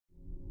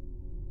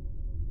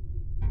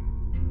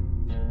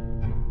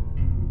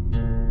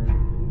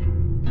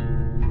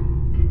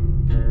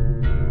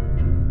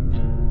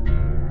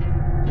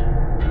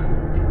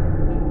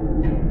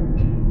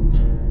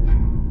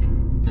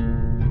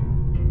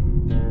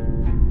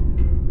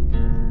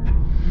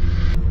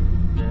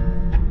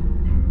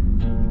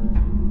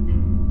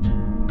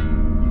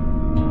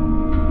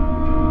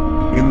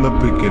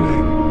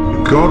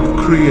God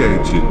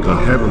created the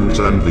heavens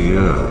and the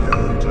earth.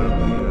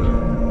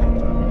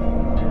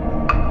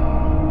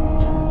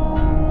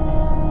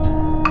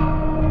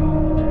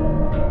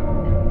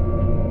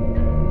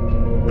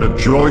 A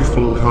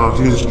joyful heart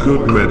is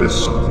good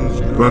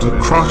medicine, but a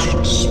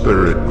crushed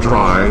spirit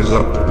dries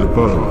up the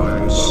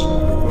bones.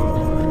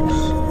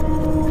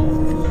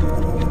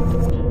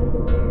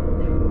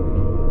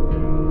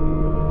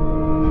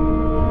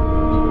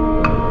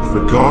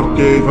 For God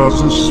gave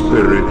us a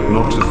spirit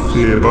not of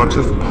fear but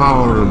of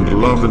power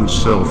and love and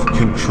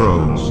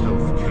self-control.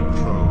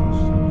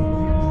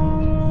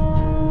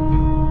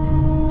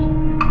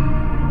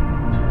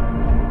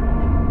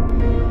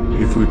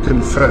 If we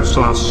confess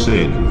our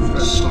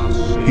sins,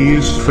 He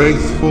is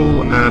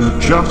faithful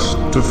and just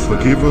to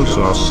forgive us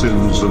our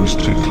sins and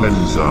to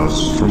cleanse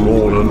us from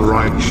all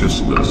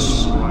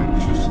unrighteousness.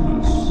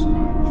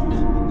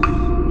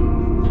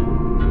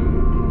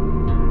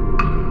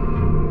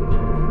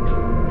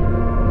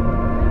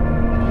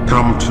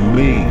 Come to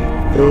me,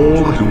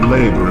 all who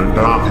labor and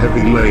are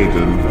heavy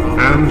laden,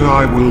 and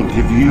I will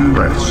give you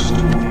rest.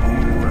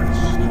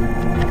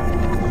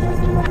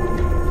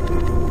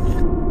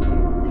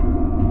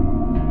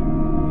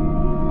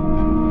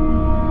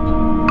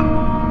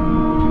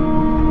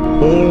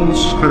 All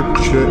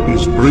Scripture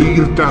is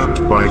breathed out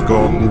by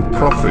God and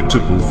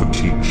profitable for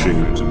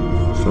teaching,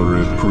 for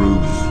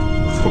reproof,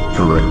 for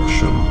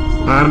correction,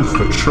 and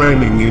for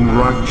training in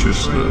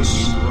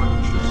righteousness.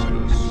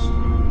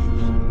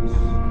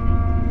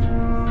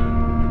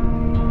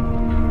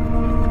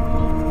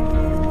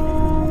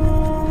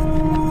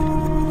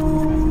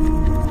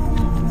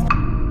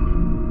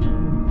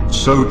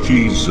 So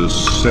Jesus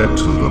said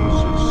to them,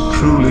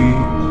 Truly,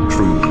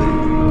 truly,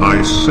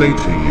 I say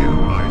to you,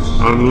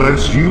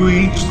 unless you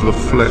eat the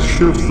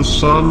flesh of the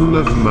Son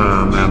of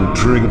Man and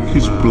drink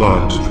his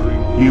blood,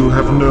 you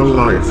have no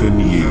life in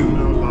you.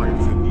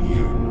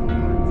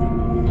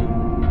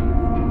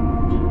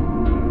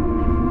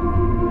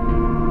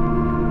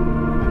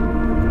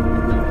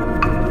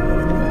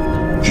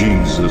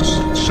 Jesus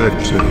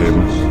said to him,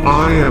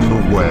 I am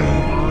the way,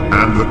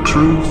 and the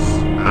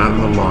truth,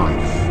 and the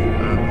life.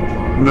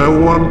 No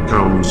one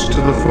comes to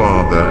the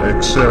Father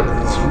except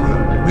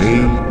through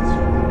me.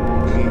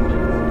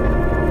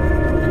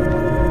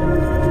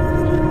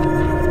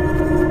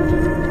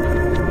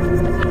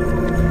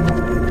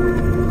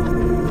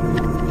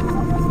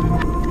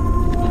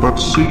 But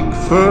seek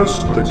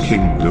first the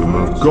kingdom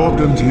of God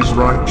and his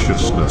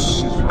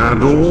righteousness,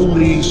 and all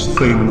these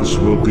things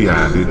will be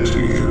added to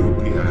you.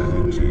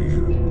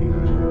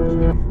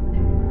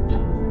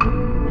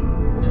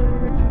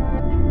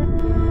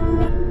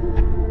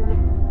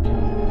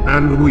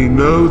 And we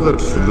know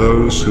that for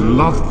those who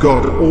love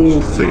God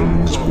all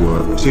things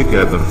work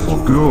together for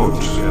good,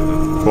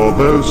 for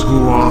those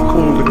who are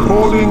called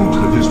according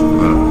to his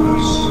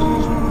purpose.